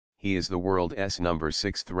he is the world's number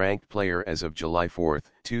 6th ranked player as of July 4,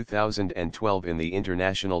 2012 in the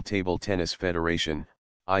International Table Tennis Federation,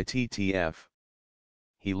 ITTF.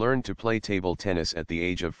 He learned to play table tennis at the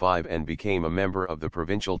age of 5 and became a member of the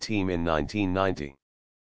provincial team in 1990.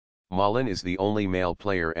 Malin is the only male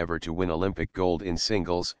player ever to win Olympic gold in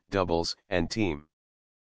singles, doubles, and team.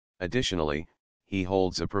 Additionally, he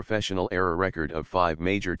holds a professional era record of 5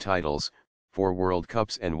 major titles, 4 World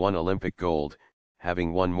Cups and 1 Olympic gold,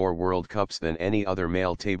 having won more World Cups than any other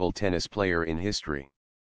male table tennis player in history.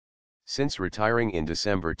 Since retiring in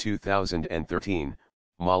December 2013,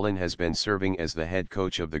 Malin has been serving as the head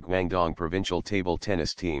coach of the Guangdong provincial table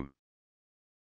tennis team.